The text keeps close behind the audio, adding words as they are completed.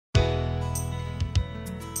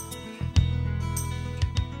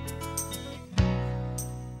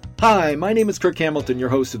Hi, my name is Kirk Hamilton, your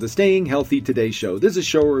host of the Staying Healthy Today show. This is a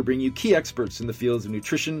show where we bring you key experts in the fields of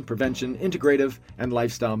nutrition, prevention, integrative, and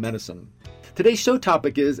lifestyle medicine. Today's show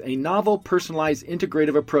topic is a novel, personalized,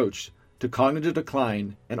 integrative approach to cognitive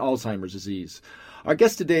decline and Alzheimer's disease. Our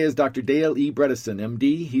guest today is Dr. Dale E. Bredesen,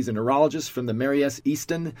 MD. He's a neurologist from the Mary S.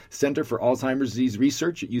 Easton Center for Alzheimer's Disease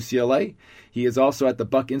Research at UCLA. He is also at the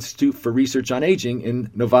Buck Institute for Research on Aging in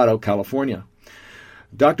Novato, California.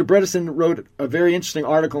 Dr. Bredesen wrote a very interesting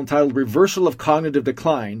article entitled Reversal of Cognitive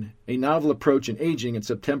Decline, a Novel Approach in Aging in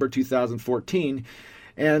September 2014.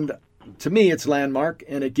 And to me, it's landmark,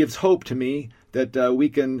 and it gives hope to me that we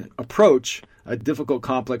can approach a difficult,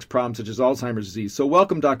 complex problem such as Alzheimer's disease. So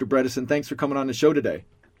welcome, Dr. Bredesen. Thanks for coming on the show today.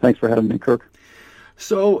 Thanks for having me, Kirk.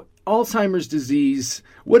 So Alzheimer's disease,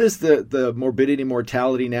 what is the morbidity and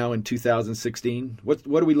mortality now in 2016? What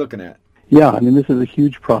are we looking at? Yeah, I mean, this is a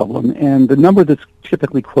huge problem, and the number that's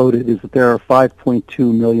typically quoted is that there are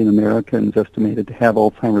 5.2 million Americans estimated to have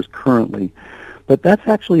Alzheimer's currently. But that's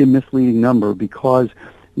actually a misleading number because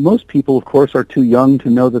most people, of course, are too young to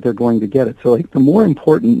know that they're going to get it. So I think the more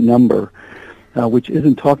important number, which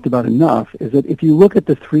isn't talked about enough, is that if you look at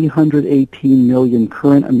the 318 million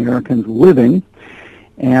current Americans living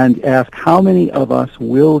and ask how many of us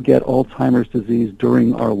will get Alzheimer's disease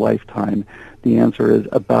during our lifetime, the answer is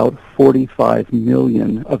about 45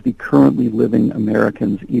 million of the currently living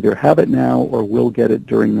Americans either have it now or will get it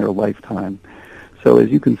during their lifetime. So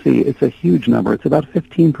as you can see, it's a huge number. It's about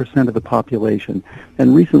 15% of the population.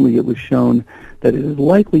 And recently it was shown that it is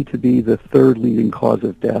likely to be the third leading cause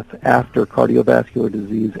of death after cardiovascular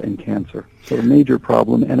disease and cancer. So a major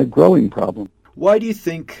problem and a growing problem. Why do you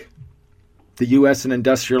think the U.S. and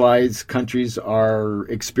industrialized countries are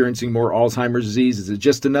experiencing more Alzheimer's disease? Is it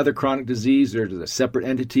just another chronic disease, or is it a separate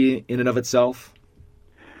entity in and of itself?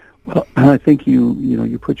 Well, I think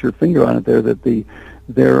you put your finger on it there, that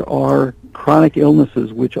there are chronic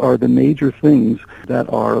illnesses which are the major things that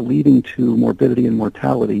are leading to morbidity and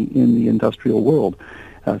mortality in the industrial world.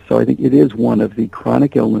 So I think it is one of the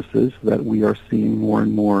chronic illnesses that we are seeing more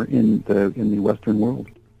and more in the Western world.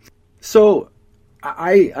 So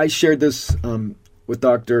I shared this with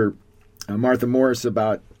Dr. Martha Morris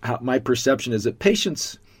about how my perception is that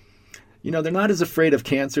patients, they're not as afraid of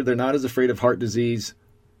cancer, they're not as afraid of heart disease,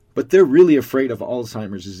 but they're really afraid of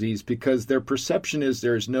Alzheimer's disease because their perception is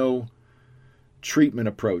there's no treatment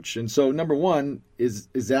approach. And so number one, is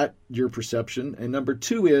that your perception? And number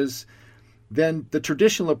two is then the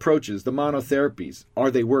traditional approaches, the monotherapies,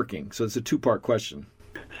 are they working? So it's a two-part question.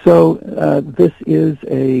 So this is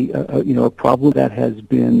a problem that has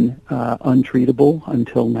been untreatable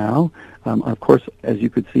until now. Of course, as you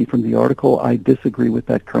could see from the article, I disagree with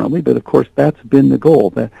that currently, but of course that's been the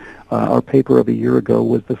goal. Our paper of a year ago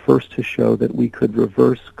was the first to show that we could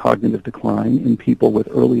reverse cognitive decline in people with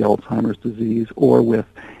early Alzheimer's disease or with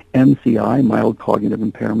MCI, mild cognitive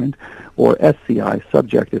impairment, or SCI,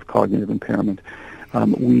 subjective cognitive impairment.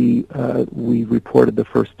 We reported the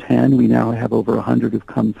first 10. We now have over 100 who've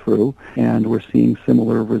come through, and we're seeing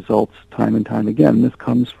similar results time and time again. This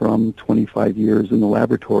comes from 25 years in the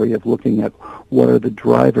laboratory of looking at what are the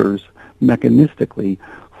drivers mechanistically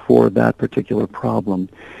for that particular problem.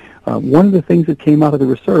 One of the things that came out of the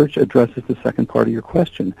research addresses the second part of your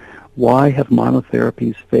question. Why have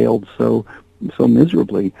monotherapies failed so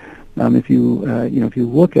miserably? If you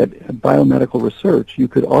look at biomedical research, you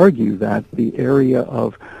could argue that the area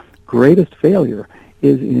of greatest failure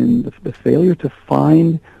is in the failure to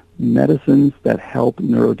find medicines that help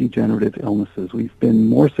neurodegenerative illnesses. We've been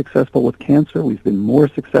more successful with cancer. We've been more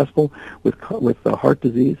successful with heart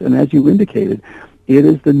disease. And as you indicated, it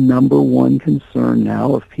is the number one concern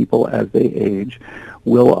now of people as they age.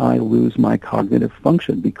 Will I lose my cognitive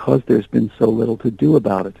function because there's been so little to do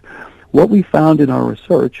about it? What we found in our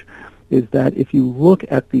research is that if you look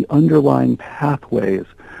at the underlying pathways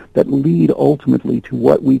that lead ultimately to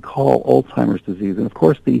what we call Alzheimer's disease, and of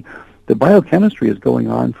course the biochemistry is going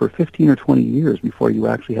on for 15 or 20 years before you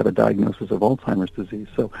actually have a diagnosis of Alzheimer's disease.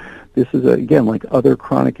 So this is, again, like other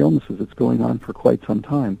chronic illnesses, it's going on for quite some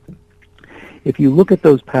time. If you look at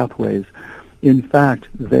those pathways, in fact,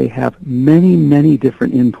 they have many, many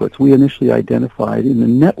different inputs. We initially identified in the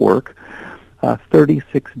network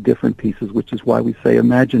 36 different pieces, which is why we say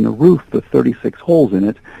imagine a roof with 36 holes in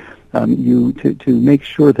it. To make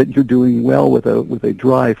sure that you're doing well with a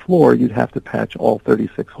dry floor, you'd have to patch all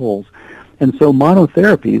 36 holes. And so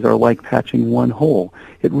monotherapies are like patching one hole.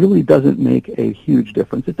 It really doesn't make a huge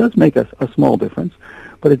difference. It does make a small difference,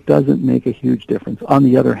 but it doesn't make a huge difference. On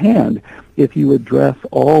the other hand, if you address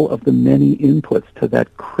all of the many inputs to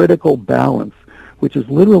that critical balance, which is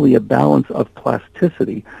literally a balance of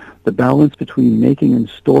plasticity the balance between making and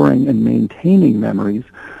storing and maintaining memories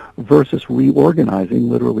versus reorganizing,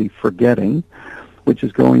 literally forgetting, which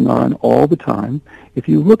is going on all the time. If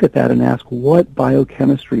you look at that and ask what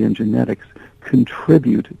biochemistry and genetics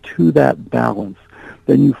contribute to that balance,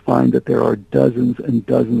 then you find that there are dozens and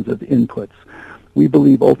dozens of inputs. We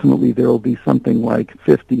believe ultimately there will be something like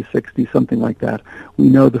 50, 60, something like that. We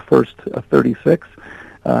know the first 36,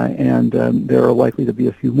 and there are likely to be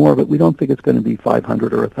a few more, but we don't think it's going to be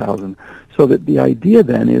 500 or 1,000. So that the idea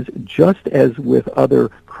then is, just as with other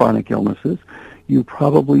chronic illnesses, you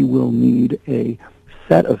probably will need a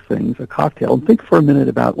set of things, a cocktail. And think for a minute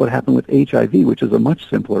about what happened with HIV, which is a much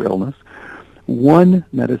simpler illness. One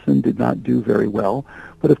medicine did not do very well,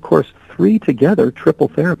 but of course 3 together, triple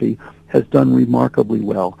therapy, has done remarkably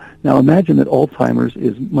well. Now imagine that Alzheimer's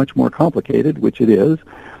is much more complicated, which it is.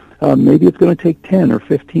 Maybe it's going to take 10 or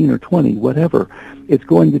 15 or 20, whatever. It's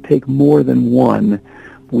going to take more than one,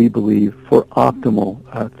 we believe, for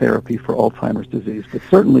optimal therapy for Alzheimer's disease. But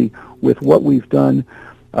certainly with what we've done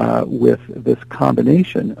with this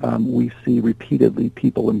combination, we see repeatedly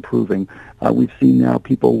people improving. We've seen now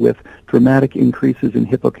people with dramatic increases in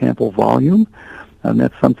hippocampal volume, and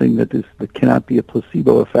that's something that cannot be a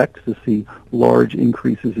placebo effect, to see large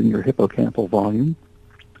increases in your hippocampal volume.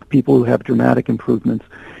 People who have dramatic improvements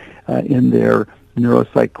in their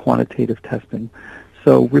neuropsych quantitative testing.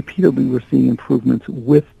 So repeatedly we're seeing improvements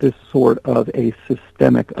with this sort of a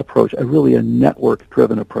systemic approach, really a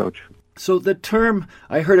network-driven approach. So the term,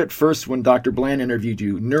 I heard it first when Dr. Bland interviewed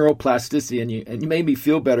you, neuroplasticity, and you made me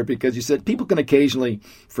feel better because you said people can occasionally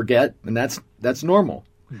forget, and that's normal,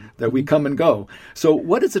 that we come and go. So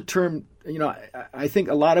what is a term, I think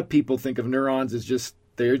a lot of people think of neurons as just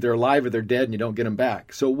they're alive or they're dead and you don't get them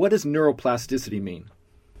back. So what does neuroplasticity mean?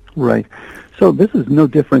 Right. So this is no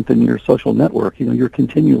different than your social network. You're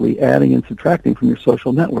continually adding and subtracting from your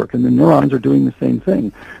social network, and the neurons are doing the same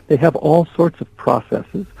thing. They have all sorts of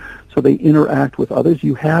processes, so they interact with others.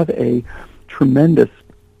 You have a tremendous,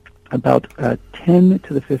 about 10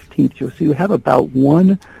 to the 15th, so you have about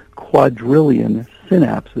 1 quadrillion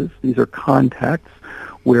synapses. These are contacts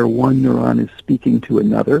where one neuron is speaking to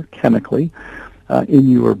another chemically in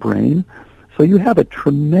your brain. So you have a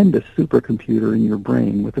tremendous supercomputer in your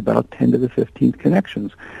brain with about 10 to the 15th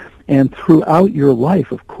connections. And throughout your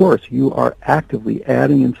life, of course, you are actively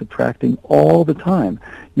adding and subtracting all the time.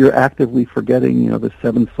 You're actively forgetting, the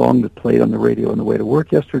 7th song that played on the radio on the way to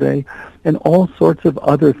work yesterday, and all sorts of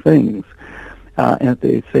other things. And at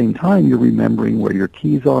the same time, you're remembering where your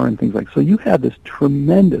keys are and things like that. So you have this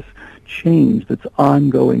tremendous change that's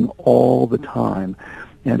ongoing all the time.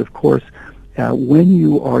 And of course, when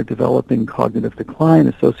you are developing cognitive decline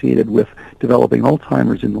associated with developing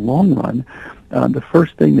Alzheimer's in the long run, the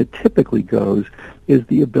first thing that typically goes is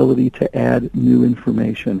the ability to add new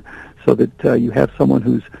information, so that you have someone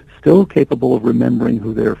who's still capable of remembering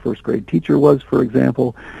who their first grade teacher was, for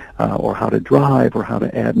example, or how to drive or how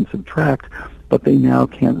to add and subtract, but they now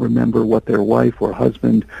can't remember what their wife or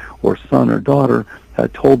husband or son or daughter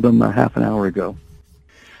had told them a half an hour ago.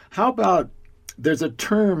 How about, there's a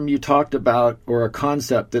term you talked about, or a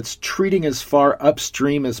concept, that's treating as far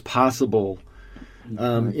upstream as possible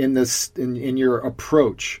in your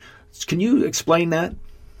approach. Can you explain that?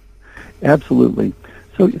 Absolutely.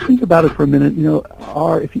 So think about it for a minute.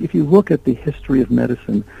 If you look at the history of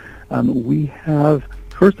medicine, we have,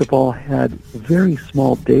 first of all, had very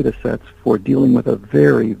small data sets for dealing with a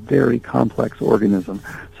very, very complex organism.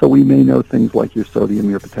 So we may know things like your sodium,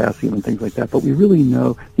 your potassium, and things like that, but we really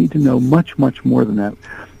need to know much, much more than that.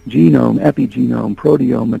 Genome, epigenome,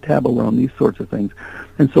 proteome, metabolome, these sorts of things.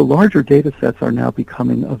 And so larger data sets are now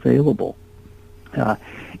becoming available. As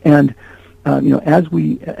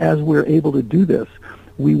we're able to do this,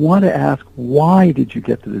 we want to ask, why did you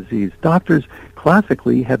get the disease? Doctors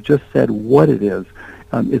classically have just said what it is.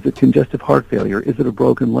 Is it congestive heart failure? Is it a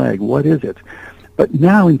broken leg? What is it? But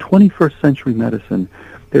now in 21st century medicine,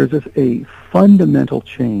 there's a fundamental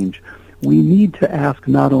change. We need to ask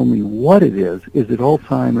not only what it is it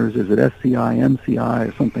Alzheimer's, is it SCI, MCI,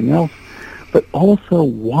 or something else, but also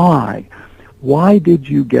why. Why did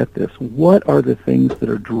you get this? What are the things that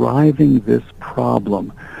are driving this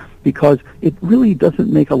problem? Because it really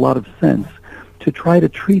doesn't make a lot of sense to try to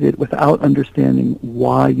treat it without understanding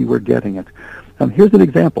why you were getting it. Here's an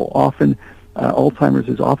example. Often, Alzheimer's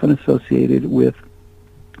is often associated with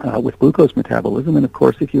glucose metabolism, and of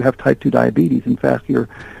course, if you have type 2 diabetes, in fact, your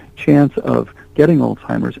chance of getting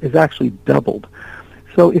Alzheimer's is actually doubled.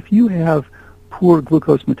 So if you have poor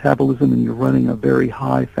glucose metabolism and you're running a very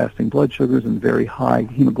high fasting blood sugars and very high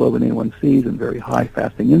hemoglobin A1Cs and very high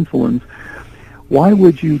fasting insulins, Why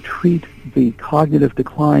would you treat the cognitive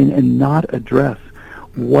decline and not address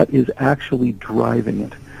what is actually driving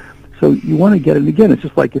it? So you want to get it. And again, it's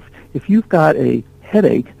just like if you've got a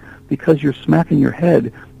headache because you're smacking your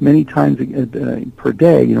head many times per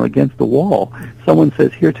day, against the wall. Someone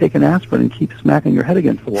says, here, take an aspirin, and keep smacking your head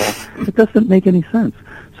against the wall. It doesn't make any sense.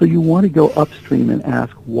 So you want to go upstream and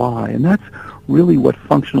ask why. And that's really what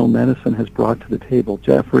functional medicine has brought to the table.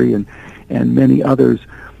 Jeffrey and many others,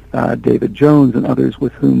 David Jones and others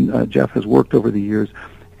with whom Jeff has worked over the years,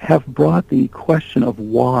 have brought the question of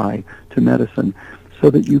why to medicine so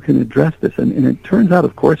that you can address this. And it turns out,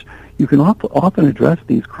 of course, you can often address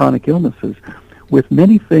these chronic illnesses with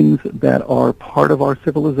many things that are part of our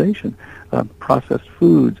civilization. Processed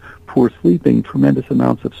foods, poor sleeping, tremendous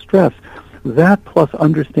amounts of stress. That plus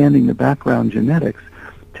understanding the background genetics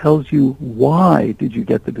tells you why did you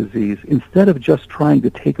get the disease, instead of just trying to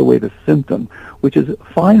take away the symptom, which is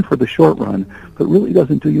fine for the short run, but really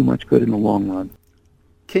doesn't do you much good in the long run.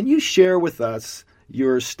 Can you share with us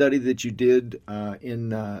your study that you did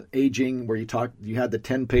in aging, where you had the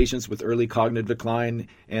 10 patients with early cognitive decline,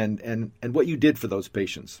 and what you did for those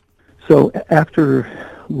patients? So after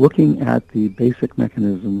looking at the basic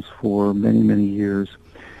mechanisms for many, many years,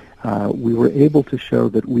 we were able to show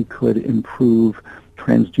that we could improve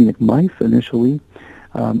transgenic mice initially.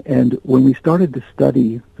 And when we started to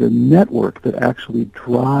study the network that actually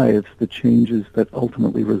drives the changes that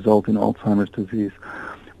ultimately result in Alzheimer's disease,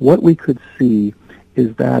 what we could see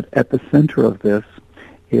is that at the center of this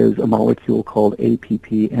is a molecule called APP,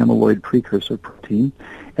 amyloid precursor protein,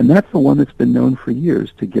 and that's the one that's been known for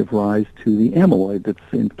years to give rise to the amyloid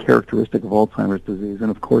that's characteristic of Alzheimer's disease. And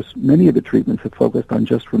of course, many of the treatments have focused on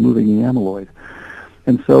just removing the amyloid.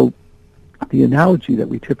 And so the analogy that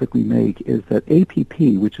we typically make is that APP,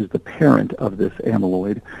 which is the parent of this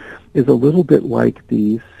amyloid, is a little bit like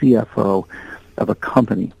the CFO of a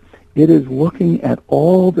company. It is looking at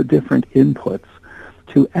all the different inputs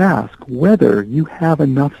to ask whether you have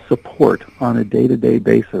enough support on a day-to-day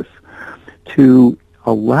basis to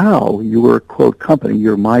allow your, quote, company,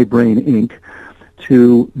 your My Brain Inc.,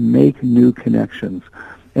 to make new connections.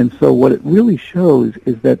 And so what it really shows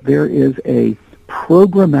is that there is a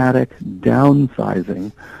programmatic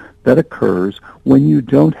downsizing that occurs when you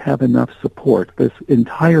don't have enough support. This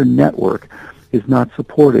entire network is not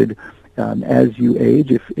supported as you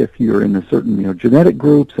age, if you're in a certain genetic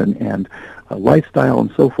groups and lifestyle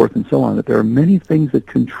and so forth and so on, that there are many things that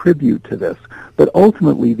contribute to this. But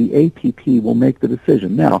ultimately, the APP will make the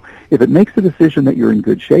decision. Now, if it makes the decision that you're in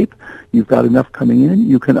good shape, you've got enough coming in,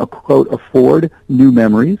 you can, quote, afford new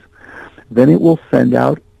memories, then it will send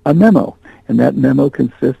out a memo. And that memo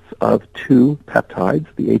consists of 2 peptides.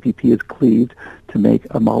 The APP is cleaved to make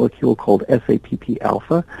a molecule called SAPP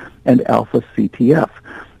alpha and alpha CTF.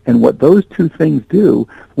 And what those 2 things do,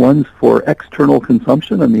 one's for external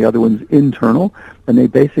consumption and the other one's internal, and they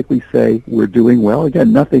basically say, we're doing well.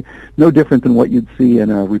 Again, no different than what you'd see in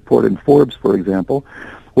a report in Forbes, for example.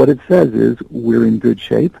 What it says is, we're in good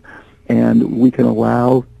shape, and we can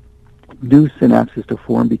allow new synapses to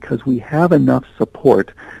form because we have enough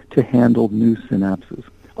support to handle new synapses.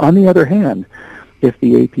 On the other hand, if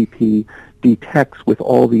the APP detects with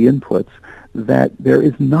all the inputs that there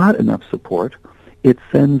is not enough support, it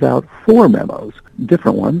sends out 4 memos,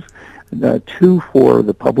 different ones, 2 for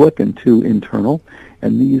the public and 2 internal,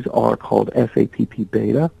 and these are called SAPP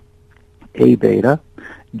beta, A beta,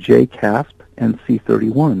 JCASP, and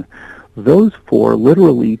C31. Those 4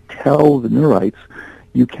 literally tell the neurites,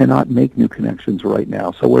 you cannot make new connections right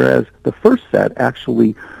now. So whereas the first set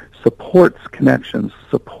actually supports connections,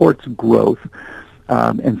 supports growth,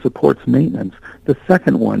 and supports maintenance, the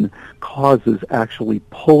second one causes actually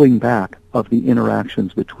pulling back of the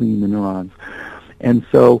interactions between the neurons. And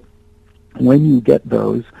so when you get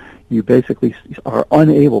those, you basically are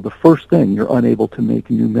unable, the first thing, you're unable to make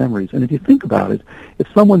new memories. And if you think about it, if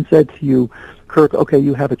someone said to you, Kirk, okay,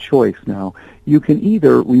 you have a choice now. You can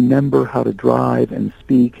either remember how to drive and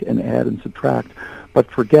speak and add and subtract, but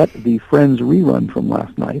forget the Friends rerun from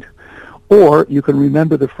last night, or you can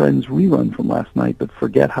remember the Friends rerun from last night, but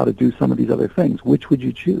forget how to do some of these other things. Which would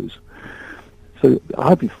you choose? So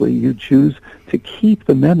obviously you choose to keep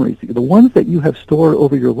the memories. The ones that you have stored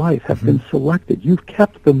over your life have been selected. You've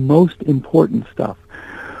kept the most important stuff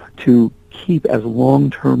to keep as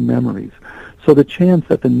long-term memories. So the chance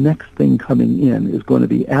that the next thing coming in is going to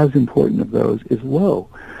be as important of those is low.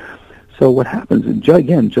 So what happens,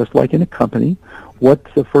 again, just like in a company,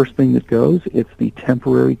 what's the first thing that goes? It's the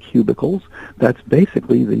temporary cubicles. That's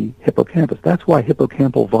basically the hippocampus. That's why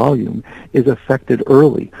hippocampal volume is affected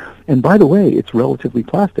early. And by the way, it's relatively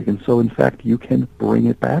plastic, and so in fact you can bring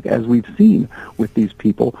it back, as we've seen with these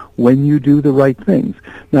people, when you do the right things.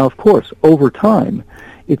 Now, of course, over time,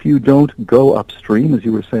 if you don't go upstream, as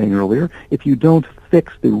you were saying earlier, if you don't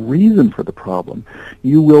fix the reason for the problem,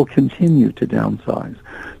 you will continue to downsize.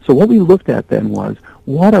 So what we looked at then was,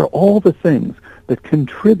 what are all the things that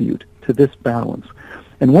contribute to this balance?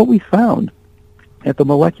 And what we found at the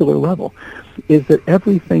molecular level is that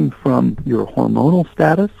everything from your hormonal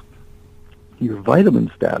status, your vitamin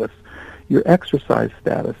status, your exercise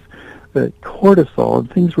status, the cortisol,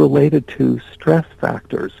 and things related to stress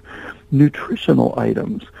factors, nutritional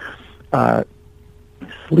items,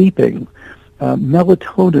 sleeping,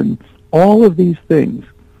 melatonin, all of these things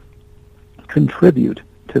contribute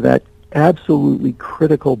to that absolutely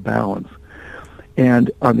critical balance.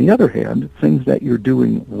 And on the other hand, things that you're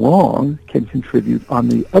doing wrong can contribute on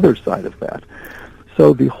the other side of that.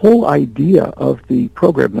 So the whole idea of the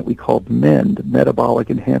program that we called MEND, Metabolic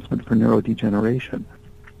Enhancement for Neurodegeneration,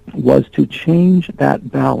 was to change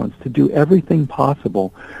that balance, to do everything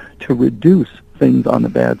possible to reduce things on the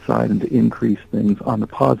bad side and to increase things on the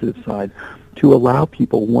positive side, to allow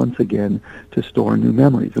people once again to store new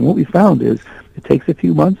memories. And what we found is it takes a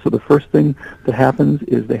few months. So the first thing that happens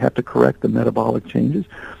is they have to correct the metabolic changes.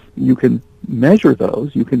 You can measure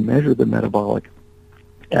those. You can measure the metabolic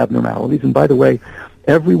abnormalities. And by the way,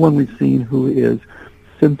 everyone we've seen who is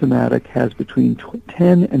symptomatic has between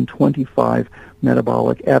 10 and 25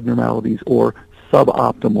 metabolic abnormalities or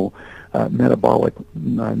suboptimal metabolic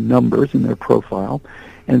numbers in their profile.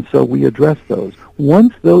 And so we address those.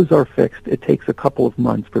 Once those are fixed, it takes a couple of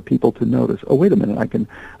months for people to notice, oh, wait a minute,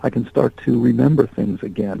 I can start to remember things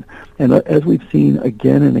again. And as we've seen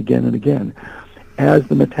again and again and again, as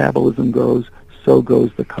the metabolism goes, so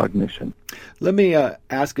goes the cognition. Let me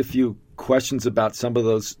ask a few questions about some of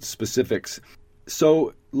those specifics.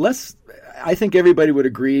 So I think everybody would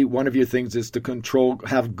agree one of your things is to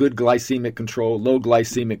have good glycemic control, low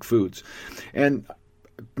glycemic foods. And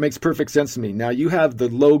it makes perfect sense to me. Now, you have the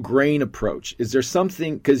low grain approach. Is there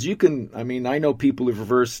something, because I know people who've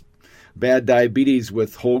reversed bad diabetes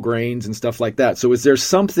with whole grains and stuff like that. So is there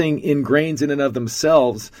something in grains in and of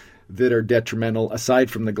themselves that are detrimental aside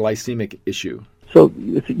from the glycemic issue? So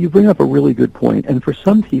you bring up a really good point. And for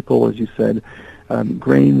some people, as you said,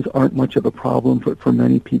 grains aren't much of a problem. For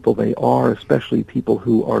many people, they are, especially people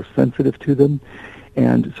who are sensitive to them.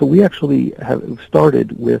 And so we actually have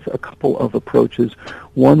started with a couple of approaches.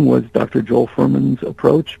 One was Dr. Joel Fuhrman's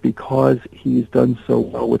approach, because he's done so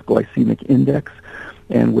well with glycemic index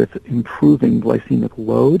and with improving glycemic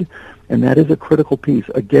load. And that is a critical piece.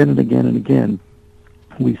 Again and again and again,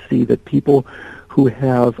 we see that people who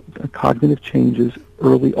have cognitive changes,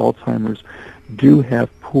 early Alzheimer's, do have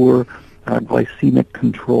poor glycemic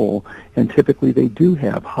control. And typically they do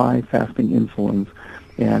have high fasting insulins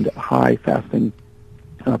and high fasting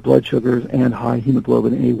blood sugars and high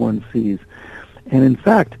hemoglobin A1Cs. And in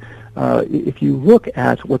fact, if you look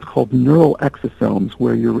at what's called neural exosomes,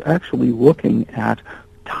 where you're actually looking at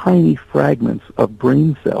tiny fragments of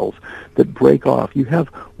brain cells that break off, you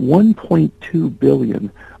have 1.2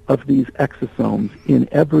 billion of these exosomes in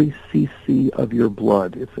every cc of your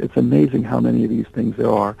blood. It's amazing how many of these things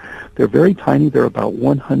there are. They're very tiny. They're about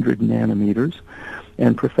 100 nanometers.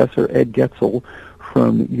 And Professor Ed Getzel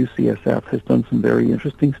from UCSF has done some very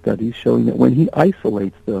interesting studies showing that when he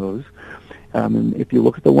isolates those, and if you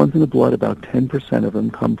look at the ones in the blood, about 10% of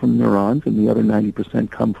them come from neurons, and the other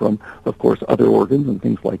 90% come from, of course, other organs and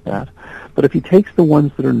things like that. But if he takes the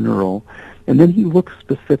ones that are neural, and then he looks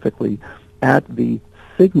specifically at the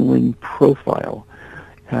signaling profile,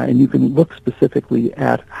 and you can look specifically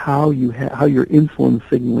at how your insulin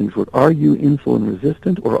signaling work. Are you insulin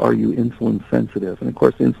resistant or are you insulin sensitive? And of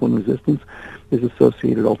course, insulin resistance is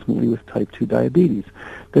associated ultimately with type 2 diabetes.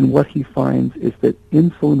 Then what he finds is that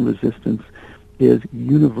insulin resistance is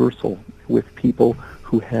universal with people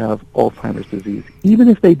who have Alzheimer's disease. Even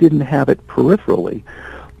if they didn't have it peripherally,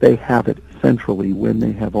 they have it centrally when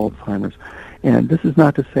they have Alzheimer's. And this is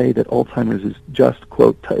not to say that Alzheimer's is just,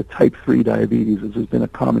 quote, type 3 diabetes, as has been a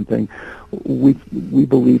common thing. We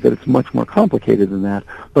believe that it's much more complicated than that,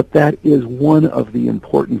 but that is one of the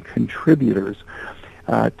important contributors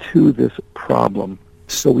to this problem.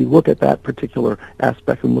 So we look at that particular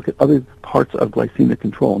aspect and look at other parts of glycemic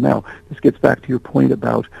control. Now, this gets back to your point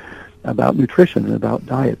about nutrition and about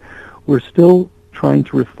diet. We're still trying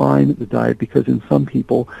to refine the diet, because in some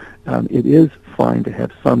people it is fine to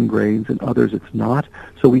have some grains, and others it's not.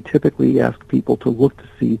 So we typically ask people to look to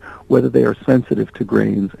see whether they are sensitive to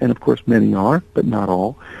grains, and of course many are, but not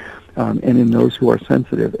all. And in those who are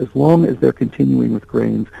sensitive, as long as they're continuing with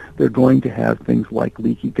grains, they're going to have things like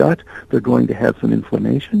leaky gut, they're going to have some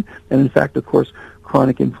inflammation, and in fact, of course,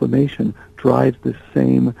 chronic inflammation drives the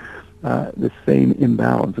same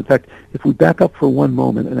imbalance. In fact, if we back up for one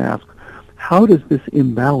moment and ask, how does this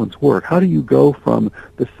imbalance work? How do you go from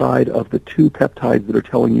the side of the 2 peptides that are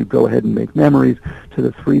telling you go ahead and make memories to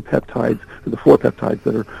the 3 peptides, to the 4 peptides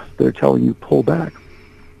that are telling you pull back?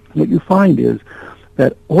 What you find is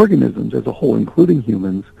that organisms as a whole, including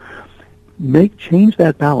humans, change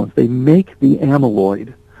that balance. They make the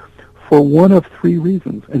amyloid for one of 3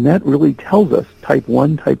 reasons, and that really tells us type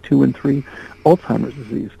 1, type 2, and 3 Alzheimer's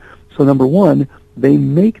disease. So number 1, they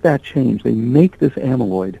make that change. They make this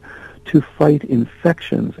amyloid to fight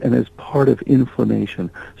infections and as part of inflammation.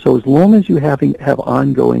 So as long as you have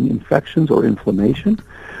ongoing infections or inflammation,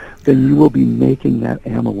 then you will be making that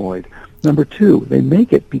amyloid. Number 2, they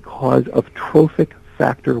make it because of trophic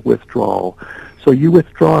factor withdrawal. So you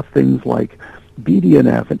withdraw things like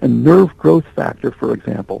BDNF and nerve growth factor, for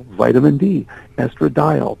example, vitamin D,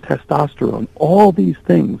 estradiol, testosterone, all these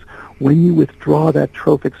things. When you withdraw that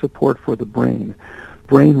trophic support for the brain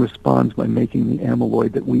responds by making the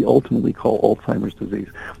amyloid that we ultimately call Alzheimer's disease.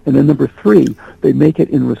 And then number 3, they make it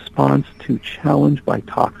in response to challenge by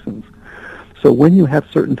toxins. So when you have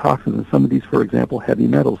certain toxins, and some of these, for example, heavy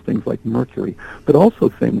metals, things like mercury, but also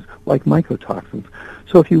things like mycotoxins.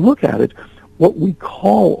 So if you look at it, what we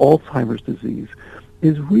call Alzheimer's disease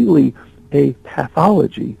is really a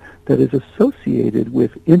pathology that is associated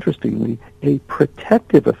with, interestingly, a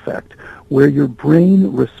protective effect where your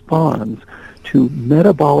brain responds to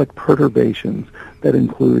metabolic perturbations that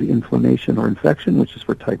include inflammation or infection, which is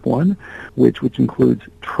for type 1, which includes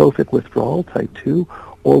trophic withdrawal, type 2,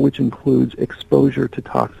 or which includes exposure to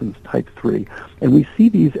toxins, type 3. And we see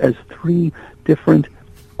these as 3 different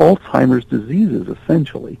Alzheimer's diseases,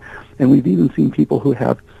 essentially. And we've even seen people who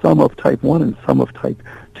have some of type 1 and some of type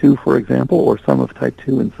 2, for example, or some of type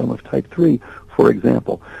 2 and some of type 3, for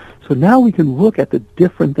example. So now we can look at the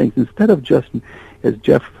different things. Instead of just, as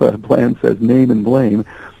Jeff Bland says, name and blame,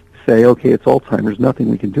 say, okay, it's Alzheimer's, nothing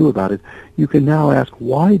we can do about it. You can now ask,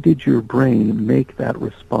 why did your brain make that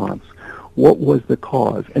response? What was the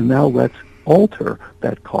cause? And now let's alter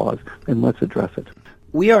that cause and let's address it.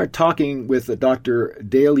 We are talking with Dr.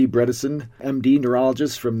 Dale E. Bredesen, MD,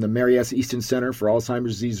 neurologist from the Mary S. Easton Center for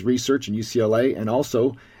Alzheimer's Disease Research in UCLA, and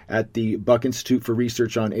also at the Buck Institute for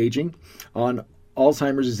Research on Aging, on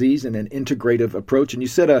Alzheimer's disease and an integrative approach. And you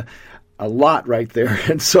said a lot right there.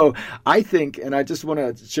 And so I think, and I just want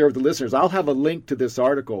to share with the listeners, I'll have a link to this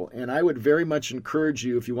article, and I would very much encourage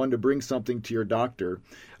you, if you wanted to bring something to your doctor,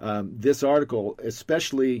 this article,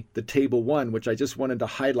 especially the Table 1, which I just wanted to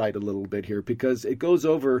highlight a little bit here, because it goes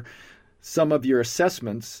over some of your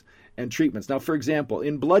assessments and treatments. Now, for example,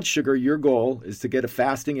 in blood sugar, your goal is to get a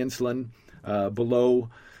fasting insulin below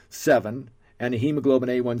 7 and a hemoglobin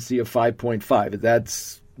A1C of 5.5.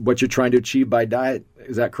 That's what you're trying to achieve by diet.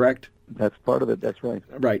 Is that correct? That's part of it. That's right.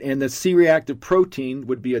 Right. And the C-reactive protein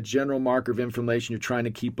would be a general marker of inflammation you're trying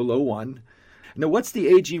to keep below 1. Now, what's the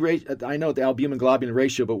AG ratio? I know the albumin-globulin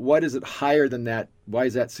ratio, but what is it higher than that? Why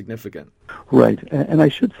is that significant? Right. And I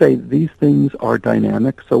should say these things are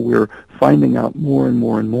dynamic, so we're finding out more and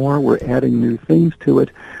more and more. We're adding new things to it.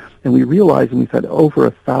 And we realized, and we've had over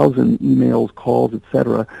 1,000 emails, calls,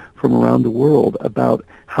 etc., from around the world about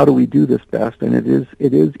how do we do this best, and it is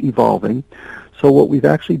evolving. So what we've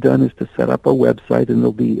actually done is to set up a website, and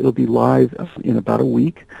it'll be live in about a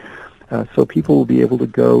week. So people will be able to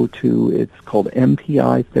go to, it's called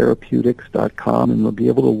mpitherapeutics.com, and they'll be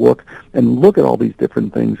able to look at all these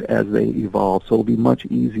different things as they evolve. So it'll be much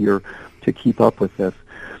easier to keep up with this.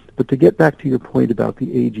 But to get back to your point about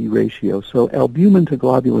the AG ratio, so albumin to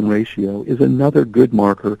globulin ratio is another good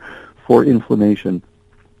marker for inflammation.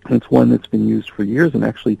 And it's one that's been used for years, and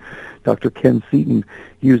actually Dr. Ken Seaton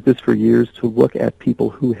used this for years to look at people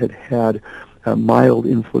who had mild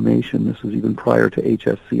inflammation. This was even prior to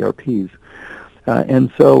HSCRPs.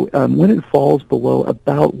 And so when it falls below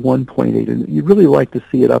about 1.8, and you'd really like to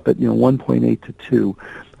see it up at 1.8 to 2,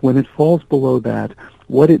 when it falls below that,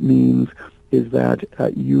 what it means is that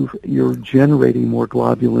you're generating more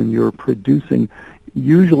globulin, you're producing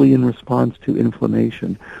usually in response to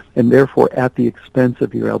inflammation, and therefore at the expense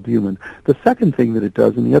of your albumin. The second thing that it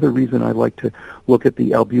does, and the other reason I like to look at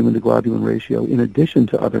the albumin to globulin ratio in addition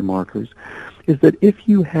to other markers, is that if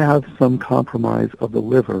you have some compromise of the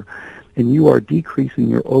liver, and you are decreasing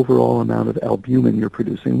your overall amount of albumin you're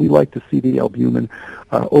producing. We like to see the albumin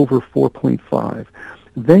over 4.5.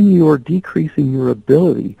 Then you're decreasing your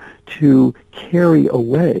ability to carry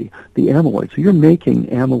away the amyloid. So you're making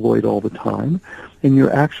amyloid all the time, and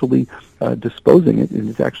you're actually disposing it, and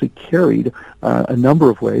it's actually carried a number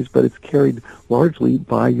of ways, but it's carried largely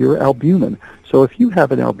by your albumin. So if you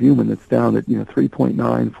have an albumin that's down at 3.9,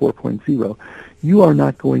 4.0, you are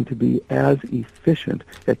not going to be as efficient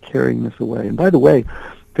at carrying this away. And by the way,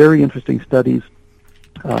 very interesting studies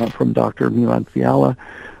from Dr. Milan Fiala.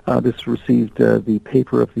 This received the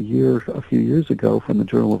paper of the year a few years ago from the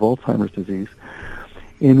Journal of Alzheimer's Disease,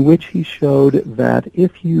 in which he showed that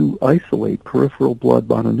if you isolate peripheral blood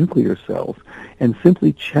mononuclear cells and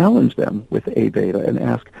simply challenge them with A-beta and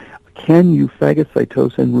ask, can you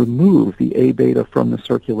phagocytose and remove the A-beta from the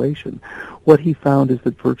circulation? What he found is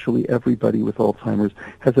that virtually everybody with Alzheimer's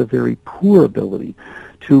has a very poor ability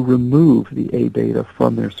to remove the A-beta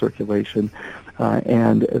from their circulation.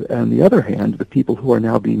 And on the other hand, the people who are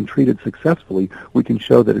now being treated successfully, we can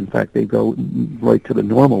show that, in fact, they go right to the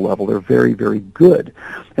normal level. They're very, very good.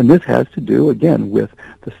 And this has to do, again, with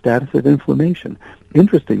the status of inflammation.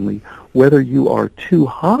 Interestingly, whether you are too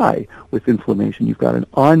high with inflammation, you've got an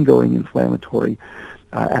ongoing inflammatory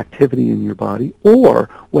activity in your body, or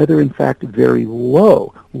whether, in fact, very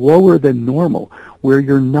low, lower than normal, where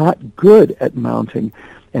you're not good at mounting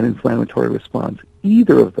an inflammatory response.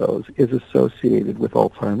 Either of those is associated with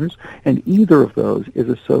Alzheimer's, and either of those is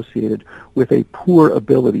associated with a poor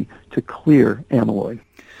ability to clear amyloid.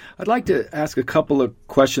 I'd like to ask a couple of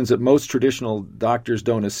questions that most traditional doctors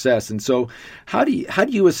don't assess. And so how do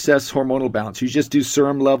you assess hormonal balance? You just do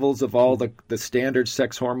serum levels of all the standard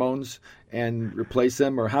sex hormones and replace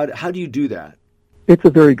them, or how do you do that? It's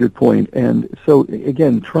a very good point. And so,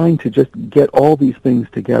 again, trying to just get all these things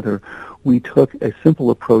together, we took a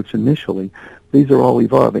simple approach initially. These are all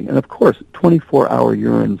evolving. And, of course, 24-hour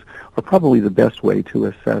urines are probably the best way to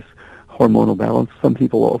assess hormonal balance. Some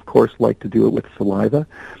people, of course, like to do it with saliva.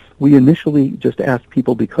 We initially just asked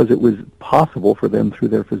people, because it was possible for them through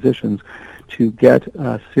their physicians, to get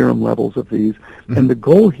serum levels of these. Mm-hmm. And the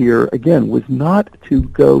goal here, again, was not to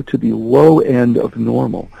go to the low end of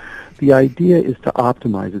normal. The idea is to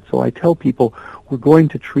optimize it. So I tell people, we're going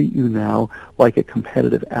to treat you now like a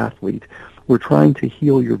competitive athlete. We're trying to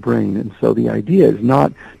heal your brain. And so the idea is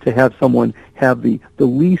not to have someone have the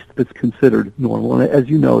least that's considered normal. And as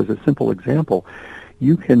you know, as a simple example,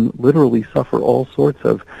 you can literally suffer all sorts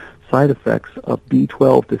of side effects of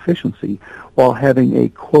B12 deficiency while having a,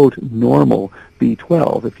 quote, normal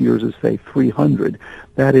B12. If yours is, say, 300,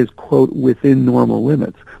 that is, quote, within normal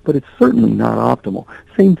limits. But it's certainly not optimal.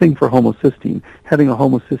 Same thing for homocysteine. Having a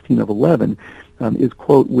homocysteine of 11 is,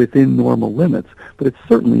 quote, within normal limits, but it's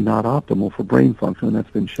certainly not optimal for brain function, and that's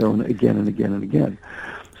been shown again and again and again.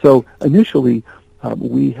 So initially,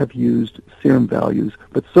 we have used serum values,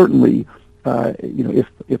 but certainly,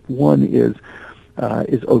 if one is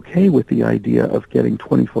okay with the idea of getting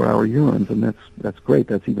 24-hour urines, and that's great.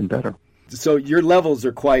 That's even better. So your levels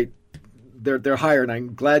are they're higher, and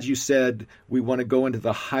I'm glad you said we want to go into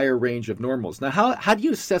the higher range of normals. Now, how do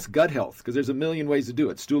you assess gut health? Because there's a million ways to do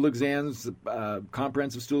it. Stool exams,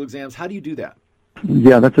 comprehensive stool exams. How do you do that?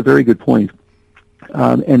 Yeah, that's a very good point.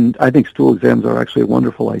 And I think stool exams are actually a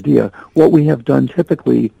wonderful idea. What we have done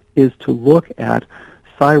typically is to look at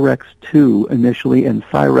Cyrex 2 initially and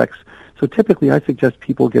Cyrex. So typically I suggest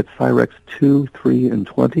people get Cyrex 2, 3, and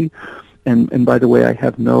 20. And by the way, I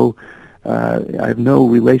have no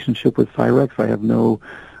relationship with Cyrex. I have no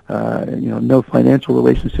financial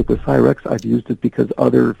relationship with Cyrex. I've used it because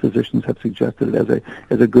other physicians have suggested it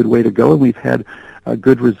as a good way to go, and we've had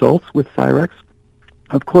good results with Cyrex.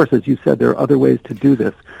 Of course, as you said, there are other ways to do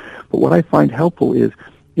this. But what I find helpful is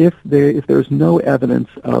if there's no evidence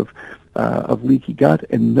of leaky gut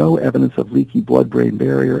and no evidence of leaky blood-brain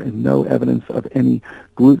barrier and no evidence of any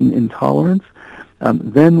gluten intolerance,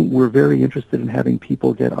 then we're very interested in having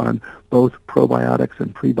people get on both probiotics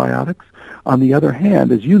and prebiotics. On the other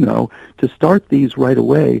hand, as you know, to start these right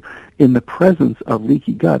away in the presence of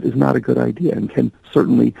leaky gut is not a good idea and can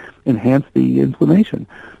certainly enhance the inflammation.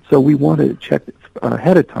 So we want to check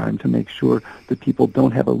ahead of time to make sure that people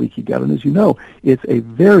don't have a leaky gut. And as you know, it's a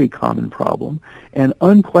very common problem and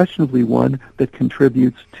unquestionably one that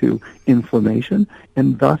contributes to inflammation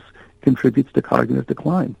and thus contributes to cognitive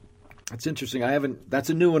decline. That's interesting. That's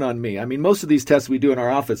a new one on me. I mean, most of these tests we do in our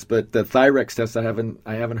office, but the Thyrex test I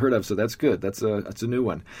haven't heard of, so that's good. That's a new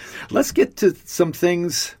one. Let's get to some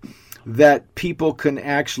things that people can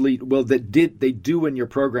actually, they do in your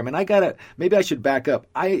program. And maybe I should back up.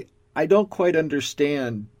 I don't quite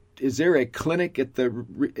understand Is there a clinic at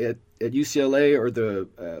UCLA or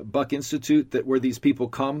the Buck Institute where these people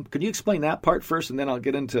come? Could you explain that part first, and then I'll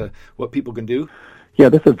get into what people can do? Yeah,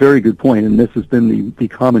 that's a very good point, and this has been the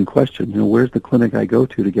common question. Where's the clinic I go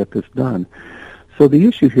to get this done? So the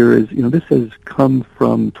issue here is, this has come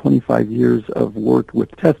from 25 years of work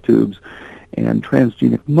with test tubes and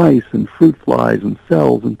transgenic mice and fruit flies and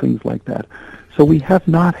cells and things like that. So we have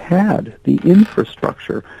not had the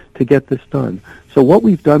infrastructure to get this done. So what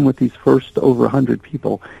we've done with these first over 100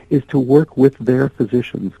 people is to work with their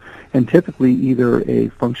physicians, and typically either a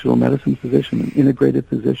functional medicine physician, an integrated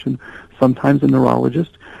physician, sometimes a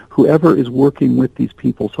neurologist, whoever is working with these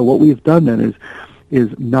people. So what we've done then is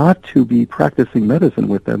not to be practicing medicine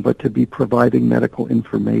with them, but to be providing medical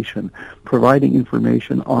information, providing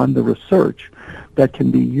information on the research that can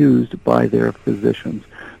be used by their physicians.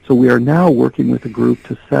 So we are now working with a group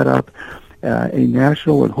to set up a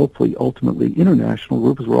national and hopefully ultimately international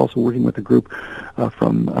group, as we're also working with a group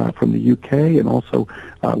from the UK and also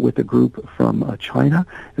with a group from China.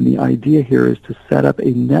 And the idea here is to set up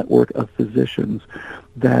a network of physicians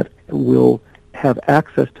that will have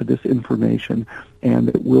access to this information and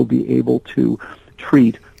that will be able to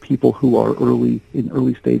treat people who are in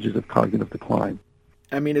early stages of cognitive decline.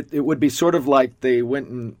 I mean, it would be sort of like they went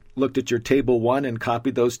and looked at your table 1 and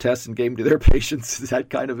copied those tests and gave them to their patients. Is that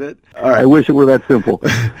kind of it? All right. I wish it were that simple.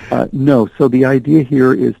 No. So the idea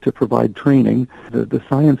here is to provide training. The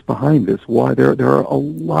science behind this, why there are a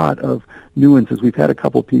lot of nuances. We've had a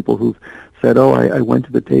couple people who've said, I went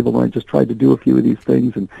to the table and I just tried to do a few of these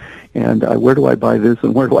things, and where do I buy this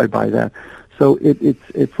and where do I buy that? So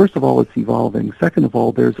it's first of all, it's evolving. Second of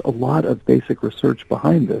all, there's a lot of basic research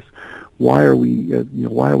behind this. Why are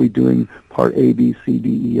we doing part A, B, C,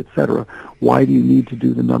 D, E, etc.? Why do you need to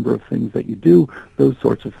do the number of things that you do? Those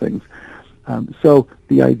sorts of things. So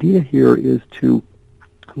the idea here is to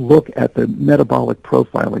look at the metabolic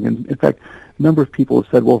profiling. And in fact, a number of people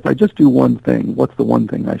have said, well, if I just do one thing, what's the one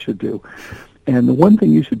thing I should do? And the one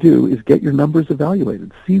thing you should do is get your numbers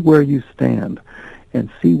evaluated. See where you stand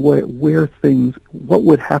and see what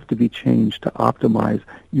would have to be changed to optimize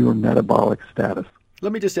your metabolic status.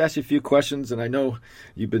 Let me just ask you a few questions, and I know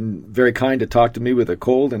you've been very kind to talk to me with a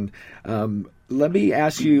cold, and let me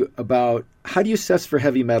ask you about how do you assess for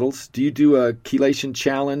heavy metals? Do you do a chelation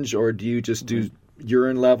challenge, or do you just do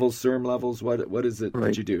urine levels, serum levels? What is it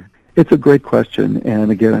that you do? It's a great question, and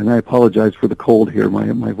again, and I apologize for the cold here.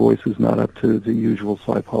 My voice is not up to the usual,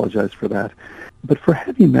 so I apologize for that. But for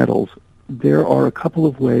heavy metals, there are a couple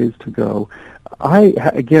of ways to go. I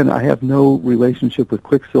have no relationship with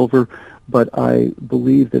Quicksilver, but I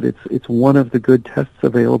believe that it's one of the good tests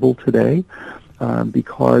available today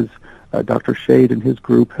because Dr. Shade and his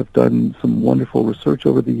group have done some wonderful research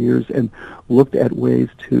over the years and looked at ways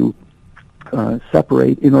to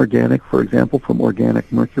separate inorganic, for example, from organic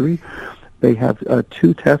mercury. They have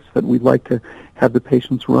 2 tests that we'd like to have the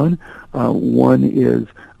patients run. One is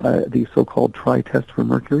the so-called tri-test for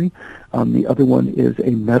mercury. The other one is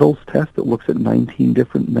a metals test that looks at 19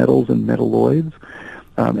 different metals and metalloids.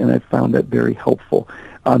 And I've found that very helpful.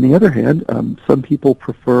 On the other hand, some people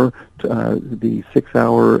prefer the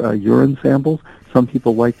 6-hour urine samples. Some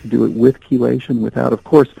people like to do it with chelation, without. Of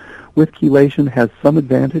course, with chelation has some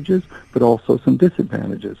advantages, but also some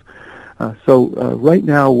disadvantages. So right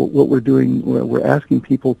now, what we're doing, we're asking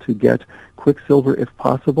people to get Quicksilver if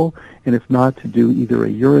possible, and if not, to do either a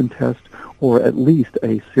urine test or at least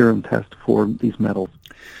a serum test for these metals.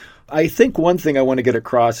 I think one thing I want to get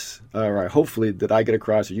across, or hopefully that I get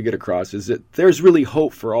across or you get across, is that there's really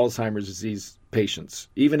hope for Alzheimer's disease patients,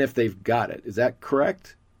 even if they've got it. Is that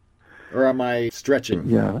correct? Or am I stretching?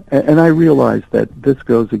 Yeah, and I realize that this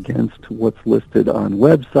goes against what's listed on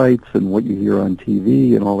websites and what you hear on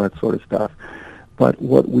TV and all that sort of stuff. But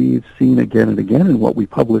what we've seen again and again and what we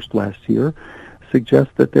published last year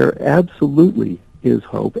suggests that there absolutely is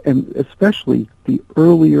hope, and especially the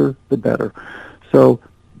earlier the better. So,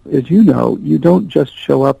 as you know, you don't just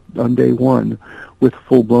show up on day one with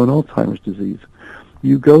full-blown Alzheimer's disease.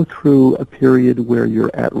 You go through a period where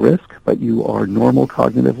you're at risk, but you are normal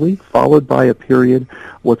cognitively, followed by a period,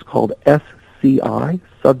 what's called SCI,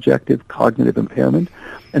 subjective cognitive impairment.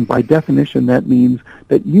 And by definition, that means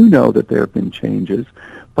that you know that there have been changes,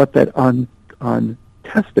 but that on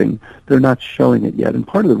testing, they're not showing it yet. And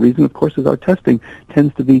part of the reason, of course, is our testing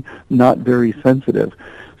tends to be not very sensitive.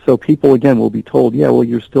 So people, again, will be told,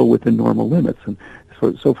 you're still within normal limits. And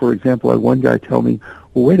so for example, I had one guy tell me,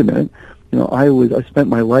 well, wait a minute, I spent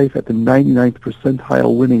my life at the 99th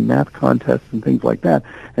percentile winning math contests and things like that,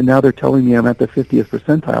 and now they're telling me I'm at the 50th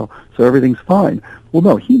percentile, so everything's fine. Well,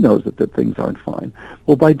 no, he knows that things aren't fine.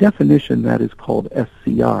 Well, by definition, that is called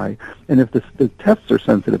SCI, and if the tests are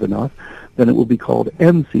sensitive enough, then it will be called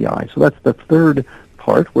MCI. So that's the third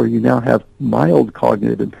part where you now have mild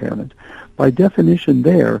cognitive impairment. By definition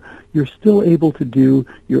there, you're still able to do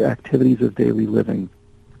your activities of daily living.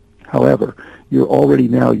 However, you're already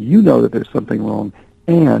now, you know that there's something wrong,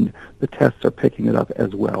 and the tests are picking it up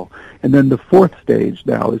as well. And then the fourth stage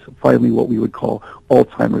now is finally what we would call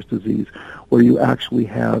Alzheimer's disease, where you actually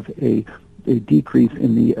have a decrease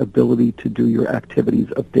in the ability to do your activities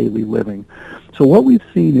of daily living. So what we've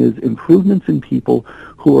seen is improvements in people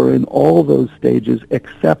who are in all those stages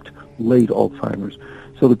except late Alzheimer's.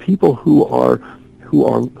 So the people who are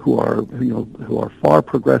far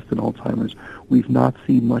progressed in Alzheimer's, we've not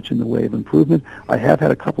seen much in the way of improvement. I have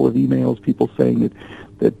had a couple of emails, people saying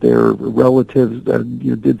that their relatives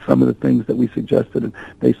did some of the things that we suggested, and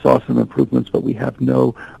they saw some improvements, but we have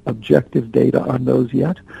no objective data on those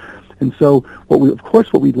yet. And so what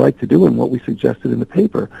we'd like to do, and what we suggested in the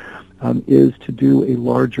paper, is to do a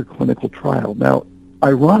larger clinical trial. Now,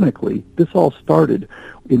 ironically, this all started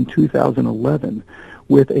in 2011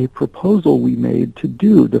 with a proposal we made to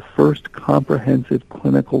do the first comprehensive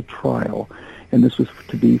clinical trial, and this was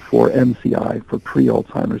to be for MCI, for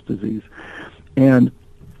pre-Alzheimer's disease. And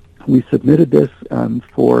we submitted this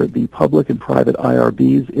for the public and private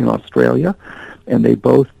IRBs in Australia, and they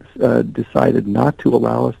both decided not to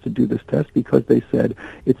allow us to do this test because they said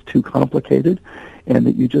it's too complicated and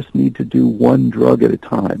that you just need to do one drug at a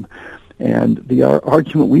time. And the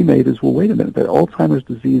argument we made is, well, wait a minute, that Alzheimer's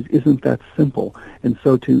disease isn't that simple. And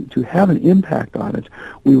so to have an impact on it,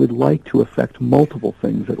 we would like to affect multiple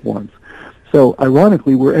things at once. So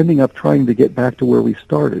ironically, we're ending up trying to get back to where we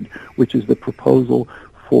started, which is the proposal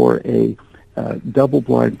for a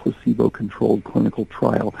double-blind, placebo-controlled clinical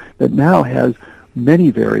trial that now has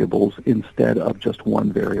many variables instead of just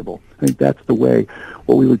one variable. I think that's the way,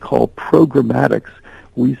 what we would call programmatics,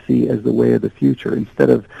 we see as the way of the future. Instead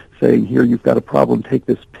of saying, here, you've got a problem, take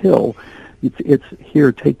this pill, it's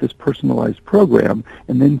here, take this personalized program,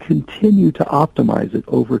 and then continue to optimize it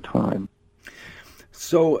over time.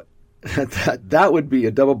 So that would be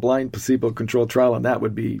a double-blind, placebo-controlled trial, and that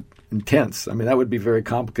would be intense. I mean, that would be very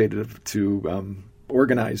complicated to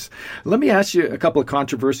organize. Let me ask you a couple of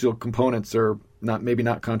controversial components, or maybe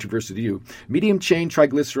not controversial to you. Medium-chain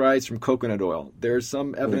triglycerides from coconut oil. There's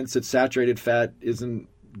some evidence that saturated fat isn't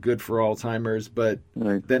good for Alzheimer's, but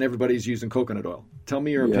then everybody's using coconut oil. Tell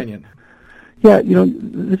me your opinion. Yeah,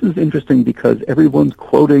 this is interesting because everyone's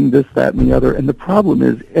quoting this, that, and the other, and the problem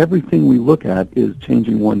is everything we look at is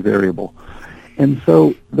changing one variable. And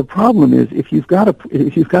so the problem is if you've got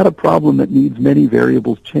a problem that needs many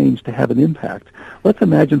variables changed to have an impact, let's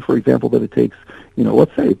imagine, for example, that it takes,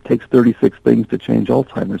 let's say it takes 36 things to change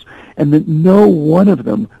Alzheimer's, and that no one of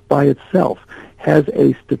them by itself has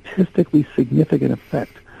a statistically significant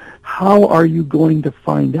effect. How are you going to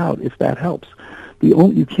find out if that helps?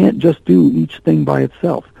 You can't just do each thing by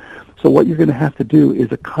itself. So what you're going to have to do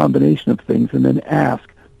is a combination of things and then ask,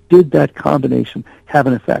 did that combination have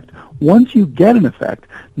an effect? Once you get an effect,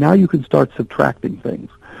 now you can start subtracting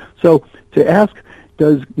things. So to ask,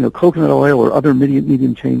 does coconut oil or other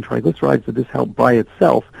medium chain triglycerides, does this help by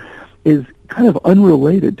itself, is kind of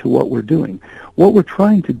unrelated to what we're doing. What we're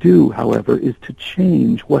trying to do, however, is to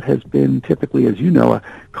change what has been typically, as you know, a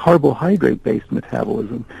carbohydrate-based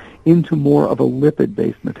metabolism into more of a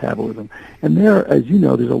lipid-based metabolism. And there, as you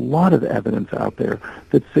know, there's a lot of evidence out there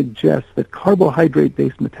that suggests that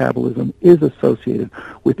carbohydrate-based metabolism is associated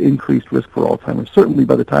with increased risk for Alzheimer's, certainly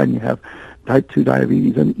by the time you have type 2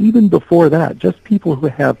 diabetes. And even before that, just people who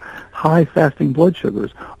have high fasting blood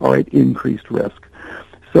sugars are at increased risk.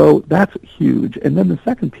 So that's huge. And then the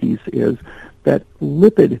second piece is that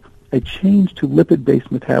a change to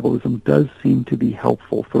lipid-based metabolism does seem to be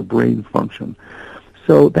helpful for brain function.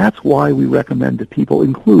 So that's why we recommend that people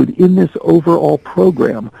include in this overall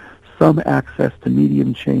program some access to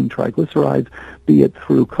medium-chain triglycerides, be it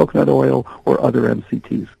through coconut oil or other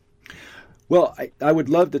MCTs. Well, I would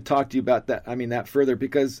love to talk to you about that further,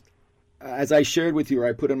 because as I shared with you, or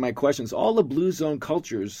I put in my questions, all the blue zone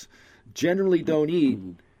cultures generally don't eat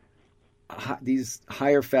these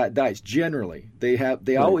higher fat diets. Generally,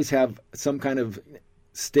 they always have some kind of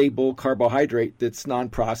stable carbohydrate that's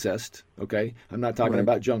non-processed. Okay, I'm not talking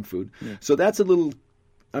about junk food. Yeah. So that's a little.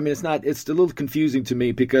 It's a little confusing to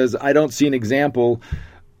me because I don't see an example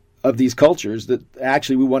of these cultures that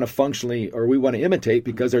actually we want to functionally, or we want to imitate,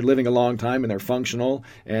 because they're living a long time and they're functional,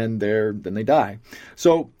 and then they die.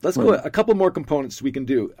 So let's go a couple more components we can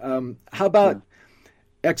do. How about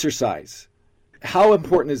exercise? How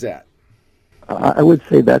important is that? I would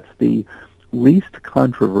say that's the least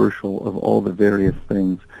controversial of all the various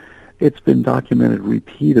things. It's been documented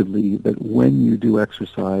repeatedly that when you do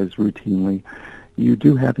exercise routinely, you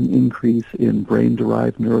do have an increase in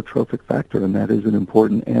brain-derived neurotrophic factor, and that is an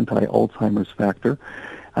important anti-Alzheimer's factor.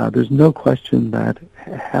 There's no question that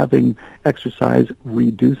having exercise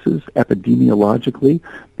reduces epidemiologically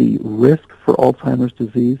the risk for Alzheimer's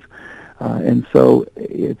disease. And so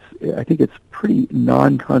I think it's pretty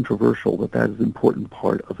non-controversial that is an important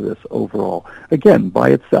part of this overall. Again, by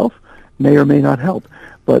itself, may or may not help.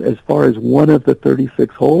 But as far as one of the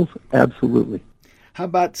 36 holes, absolutely. How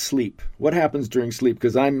about sleep? What happens during sleep?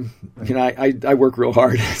 Because I work real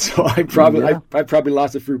hard, so I probably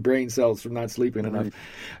lost a few brain cells from not sleeping enough.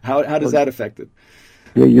 How does that affect it?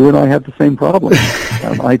 Yeah, you and I have the same problem.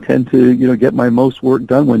 I tend to, get my most work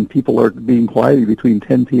done when people are being quiet between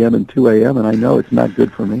 10 p.m. and 2 a.m., and I know it's not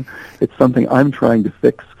good for me. It's something I'm trying to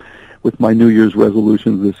fix with my New Year's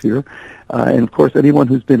resolutions this year. And, of course, anyone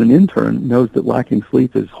who's been an intern knows that lacking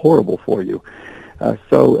sleep is horrible for you.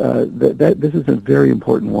 So this is a very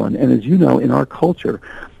important one. And as you know, in our culture,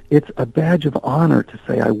 it's a badge of honor to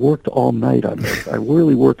say, I worked all night on this. I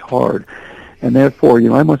really worked hard. And therefore,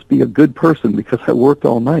 I must be a good person because I worked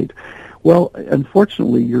all night. Well,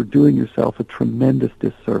 unfortunately, you're doing yourself a tremendous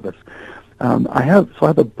disservice. I have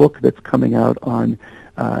a book that's coming out on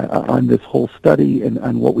this whole study and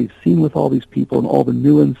on what we've seen with all these people and all the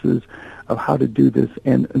nuances of how to do this.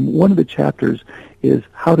 And one of the chapters is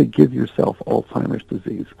how to give yourself Alzheimer's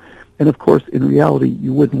disease. And of course, in reality,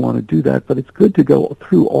 you wouldn't want to do that, but it's good to go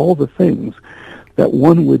through all the things that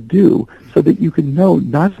one would do so that you can know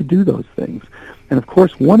not to do those things. And of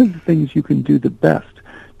course, one of the things you can do the best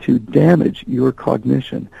to damage your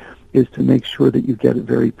cognition is to make sure that you get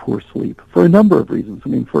very poor sleep for a number of reasons. I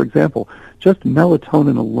mean, for example, just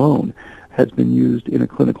melatonin alone has been used in a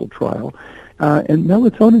clinical trial. And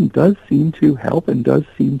melatonin does seem to help and does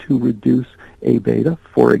seem to reduce A-beta,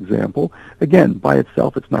 for example. Again, by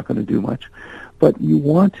itself, it's not going to do much. But you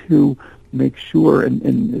want to make sure,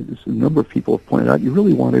 and as a number of people have pointed out, you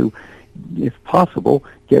really want to, if possible,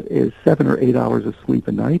 get 7 or 8 hours of sleep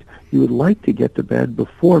a night. You would like to get to bed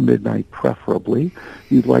before midnight, preferably.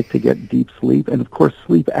 You'd like to get deep sleep. And, of course,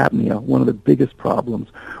 sleep apnea, one of the biggest problems,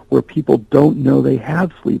 where people don't know they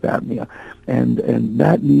have sleep apnea. And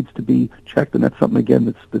that needs to be checked, and that's something,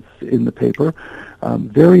 again, that's in the paper.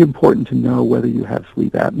 Very important to know whether you have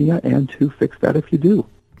sleep apnea and to fix that if you do.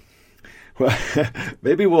 Well,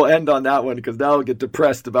 maybe we'll end on that one because now I'll get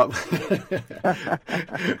depressed about.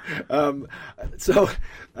 So,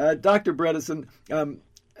 Dr. Bredesen,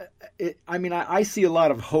 I see a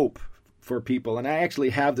lot of hope for people, and I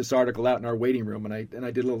actually have this article out in our waiting room, and I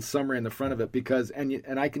did a little summary in the front of it because,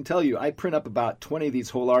 and I can tell you, I print up about 20 of these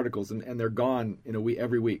whole articles, and they're gone in a week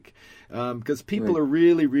every week because people are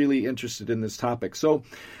really, really interested in this topic. So,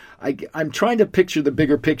 I'm trying to picture the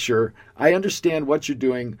bigger picture. I understand what you're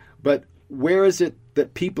doing, but where is it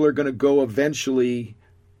that people are going to go eventually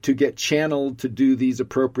to get channeled to do these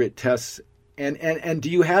appropriate tests? And do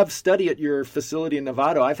you have study at your facility in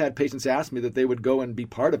Novato? I've had patients ask me that they would go and be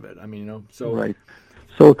part of it. So right.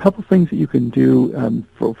 So a couple things that you can do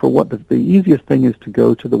for what the easiest thing is to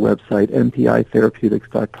go to the website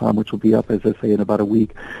mpitherapeutics.com, which will be up, as I say, in about a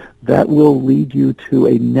week. That will lead you to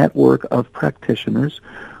a network of practitioners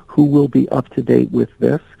who will be up to date with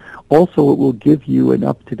this. Also, it will give you an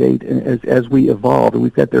up-to-date as we evolve,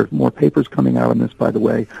 and there's more papers coming out on this, by the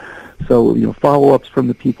way. So, follow-ups from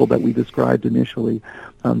the people that we described initially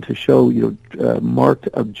to show, marked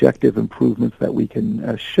objective improvements that we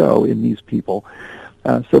can show in these people.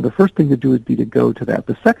 So the first thing to do would be to go to that.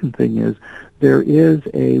 The second thing is there is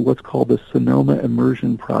what's called the Sonoma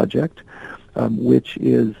Immersion Project, which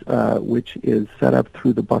is set up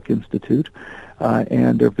through the Buck Institute.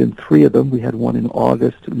 And there have been 3 of them. We had one in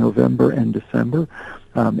August, November, and December.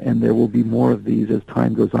 And there will be more of these as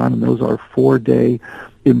time goes on. And those are 4-day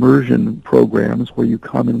immersion programs where you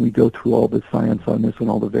come and we go through all the science on this and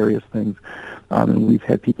all the various things. And we've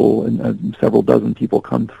had people, several dozen people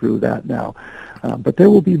come through that now. But there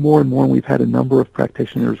will be more and more. And we've had a number of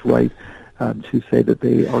practitioners write to say that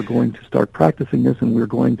they are going to start practicing this, and we're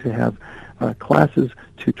going to have classes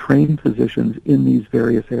to train physicians in these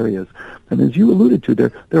various areas. And as you alluded to,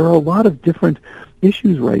 there are a lot of different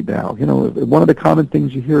issues right now. One of the common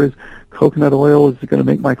things you hear is coconut oil is going to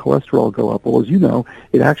make my cholesterol go up. Well, as you know,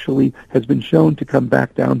 it actually has been shown to come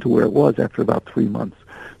back down to where it was after about 3 months.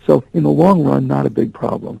 So in the long run, not a big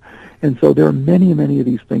problem. And so there are many, many of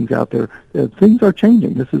these things out there. Things are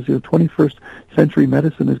changing. This is 21st century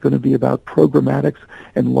medicine is going to be about programmatics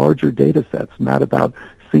and larger data sets, not about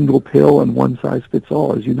single pill and one size fits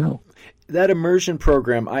all, as you know. That immersion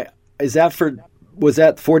program, was that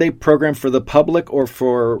 4-day program for the public or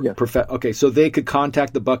for Yes. Okay, so they could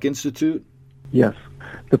contact the Buck Institute? Yes.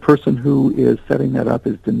 The person who is setting that up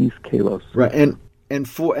is Denise Kalos. Right.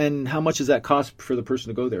 And how much does that cost for the person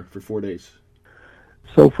to go there for 4 days?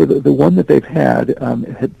 So for the one that they've had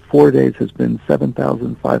 4 days has been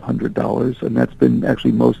 $7,500, and that's been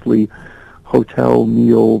actually mostly hotel,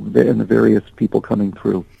 meal, and the various people coming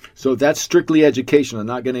through. So that's strictly educational,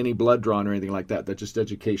 not getting any blood drawn or anything like that. That's just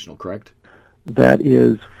educational, correct? That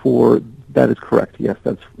is correct. Yes,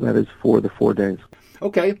 that is for the 4 days.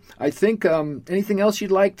 Okay. I think anything else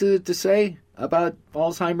you'd like to say about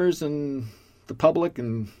Alzheimer's and the public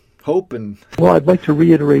and hope and... Well, I'd like to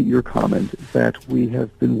reiterate your comment that we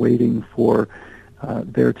have been waiting for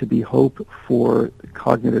there to be hope for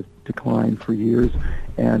cognitive decline for years,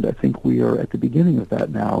 and I think we are at the beginning of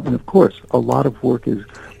that now. And of course, a lot of work is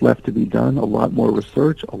left to be done, a lot more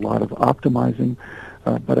research, a lot of optimizing,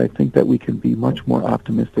 but I think that we can be much more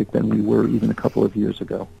optimistic than we were even a couple of years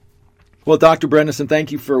ago. Well, Dr. Bredesen,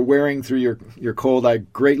 thank you for wearing through your cold. I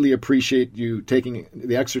greatly appreciate you taking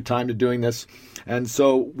the extra time to doing this. And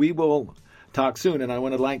so we will talk soon. And I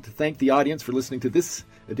would like to thank the audience for listening to this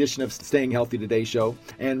edition of Staying Healthy Today show.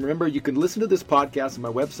 And remember, you can listen to this podcast on my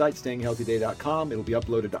website, stayinghealthytoday.com. It'll be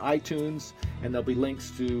uploaded to iTunes, and there'll be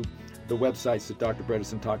links to the websites that Dr.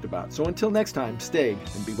 Bredesen talked about. So until next time, stay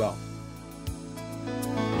and be well.